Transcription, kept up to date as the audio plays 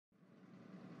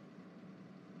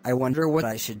I wonder what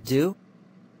I should do.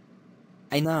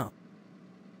 I know.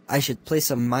 I should play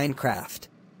some Minecraft.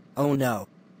 Oh no.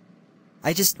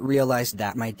 I just realized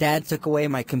that my dad took away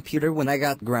my computer when I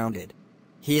got grounded.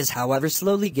 He is, however,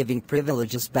 slowly giving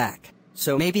privileges back,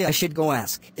 so maybe I should go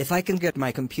ask if I can get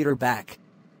my computer back.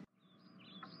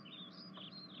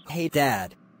 Hey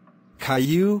Dad.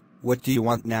 Caillou, what do you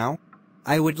want now?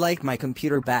 I would like my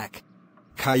computer back.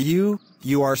 Caillou,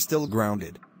 you are still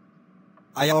grounded.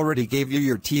 I already gave you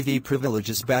your TV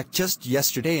privileges back just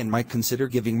yesterday and might consider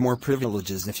giving more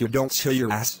privileges if you don't show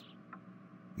your ass.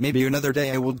 Maybe another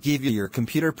day I will give you your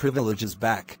computer privileges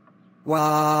back. Well,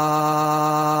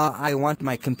 I want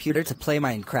my computer to play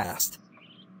Minecraft.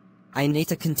 I need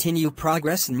to continue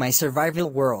progress in my survival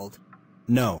world.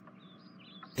 No.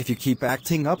 If you keep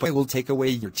acting up, I will take away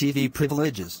your TV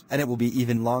privileges, and it will be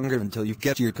even longer until you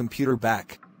get your computer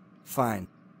back. Fine.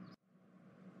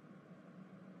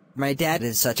 My dad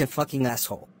is such a fucking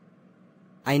asshole.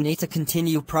 I need to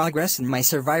continue progress in my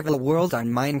survival world on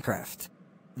Minecraft.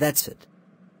 That's it.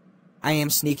 I am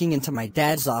sneaking into my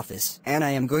dad's office, and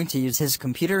I am going to use his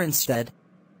computer instead.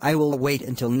 I will wait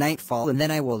until nightfall and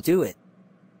then I will do it.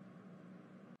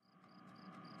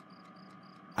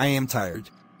 I am tired.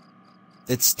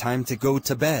 It's time to go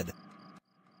to bed.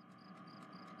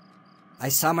 I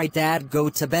saw my dad go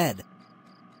to bed.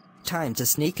 Time to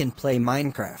sneak and play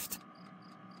Minecraft.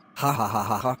 Ha ha ha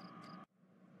ha ha.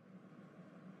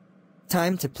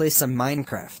 Time to play some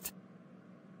Minecraft.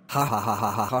 Ha ha ha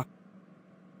ha ha ha.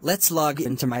 Let's log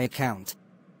into my account.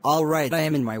 Alright, I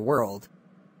am in my world.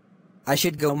 I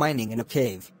should go mining in a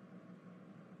cave.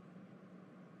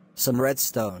 Some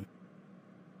redstone.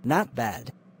 Not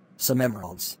bad. Some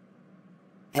emeralds.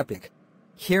 Epic.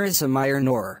 Here is some iron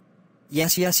ore.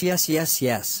 Yes, yes, yes, yes,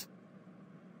 yes.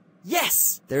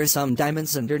 Yes! There are some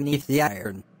diamonds underneath the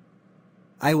iron.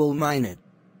 I will mine it.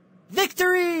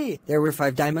 Victory! There were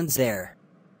 5 diamonds there.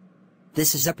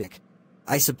 This is epic.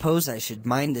 I suppose I should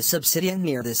mine this obsidian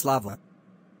near this lava.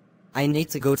 I need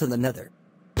to go to the nether.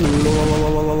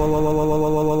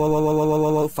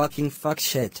 Fucking fuck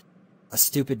shit. A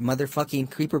stupid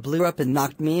motherfucking creeper blew up and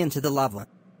knocked me into the lava.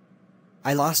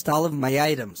 I lost all of my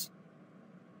items.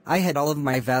 I had all of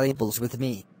my valuables with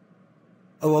me.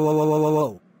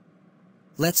 Oh.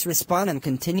 Let's respawn and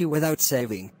continue without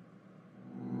saving.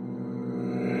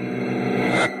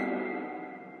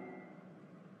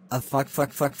 Fuck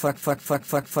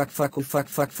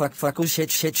oh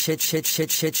shit you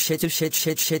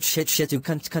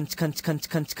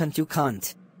cunt you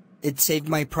cunt. It saved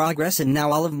my progress and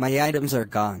now all of my items are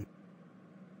gone.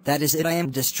 That is it, I am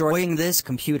destroying this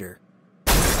computer.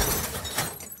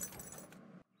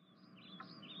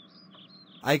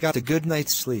 I got a good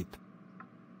night's sleep.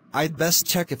 I'd best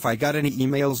check if I got any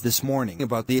emails this morning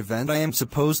about the event I am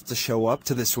supposed to show up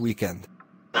to this weekend.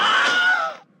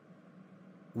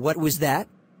 What was that?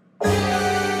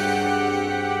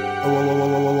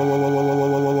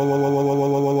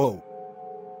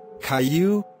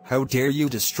 Caillou, how dare you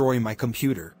destroy my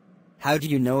computer? How do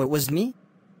you know it was me?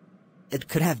 It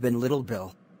could have been Little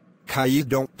Bill. Caillou,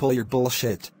 don't pull your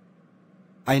bullshit.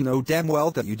 I know damn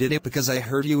well that you did it because I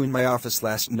heard you in my office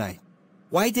last night.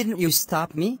 Why didn't you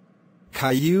stop me?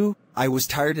 Caillou, I was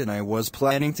tired and I was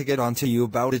planning to get onto you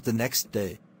about it the next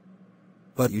day.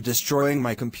 But you destroying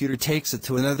my computer takes it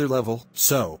to another level,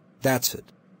 so, that's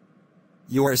it.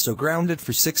 You are so grounded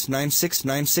for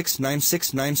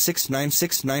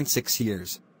 6969696969696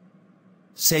 years.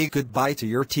 Say goodbye to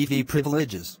your TV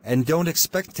privileges, and don't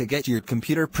expect to get your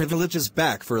computer privileges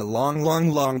back for a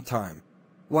long time.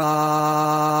 Wah.